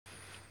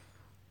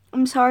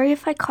I'm sorry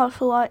if I cough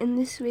a lot in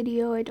this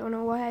video. I don't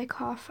know why I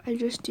cough. I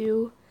just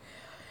do.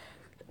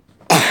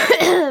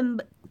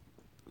 But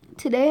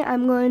today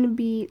I'm going to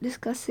be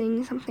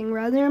discussing something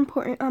rather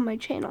important on my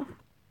channel.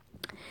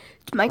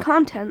 It's my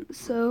content.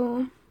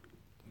 So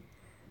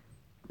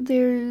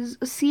there's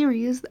a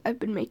series that I've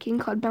been making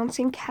called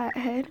Bouncing Cat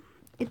Head.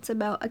 It's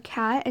about a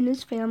cat and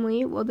his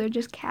family. Well, they're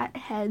just cat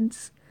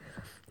heads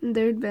and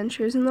their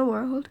adventures in the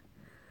world.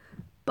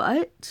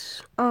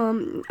 But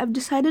I've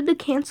decided to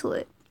cancel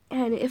it.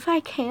 And if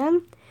I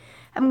can,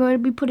 I'm going to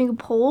be putting a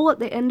poll at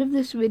the end of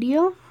this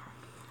video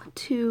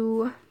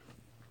to,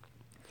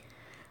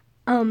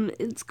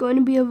 it's going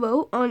to be a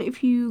vote on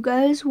if you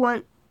guys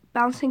want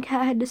Bouncing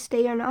Cat Head to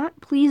stay or not.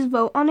 Please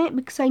vote on it,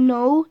 because I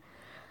know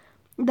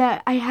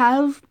that I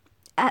have,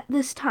 at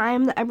this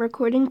time that I'm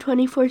recording,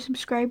 24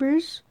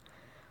 subscribers.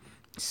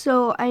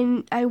 So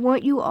I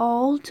want you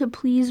all to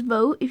please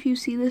vote if you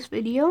see this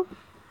video.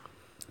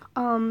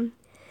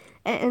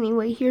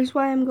 Anyway, here's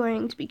why I'm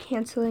going to be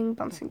canceling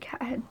Bouncing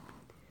Cat Head.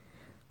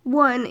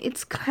 One,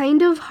 it's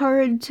kind of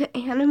hard to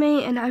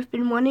animate, and I've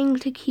been wanting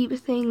to keep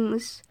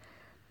things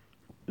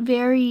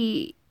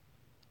very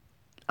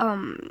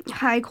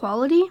high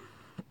quality.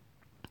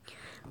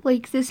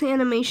 Like this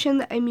animation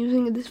that I'm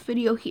using in this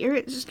video here,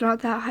 it's not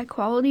that high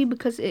quality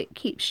because it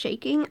keeps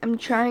shaking. I'm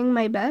trying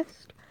my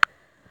best.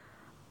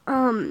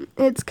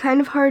 It's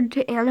kind of hard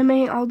to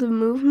animate all the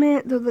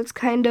movement, though that's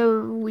kind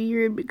of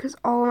weird because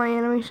all my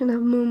animations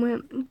have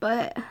movement,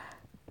 but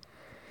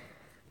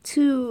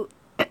to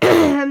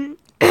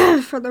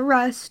for the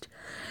rest,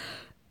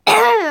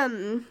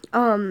 my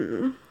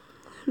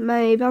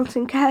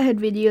Bouncing Cat Head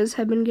videos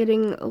have been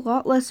getting a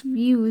lot less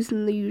views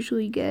than they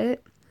usually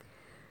get,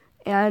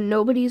 and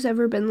nobody's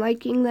ever been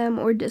liking them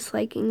or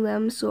disliking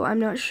them, so I'm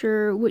not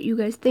sure what you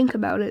guys think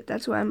about it.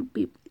 That's why I'm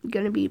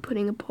gonna be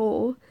putting a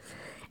poll.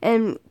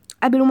 And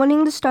I've been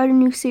wanting to start a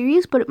new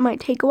series, but it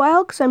might take a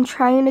while because I'm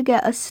trying to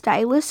get a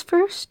stylus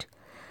first,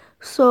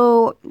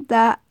 so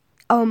that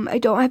I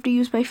don't have to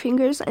use my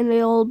fingers and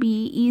it'll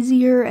be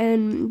easier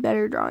and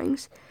better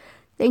drawings.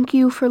 Thank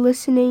you for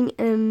listening,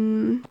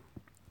 and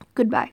goodbye.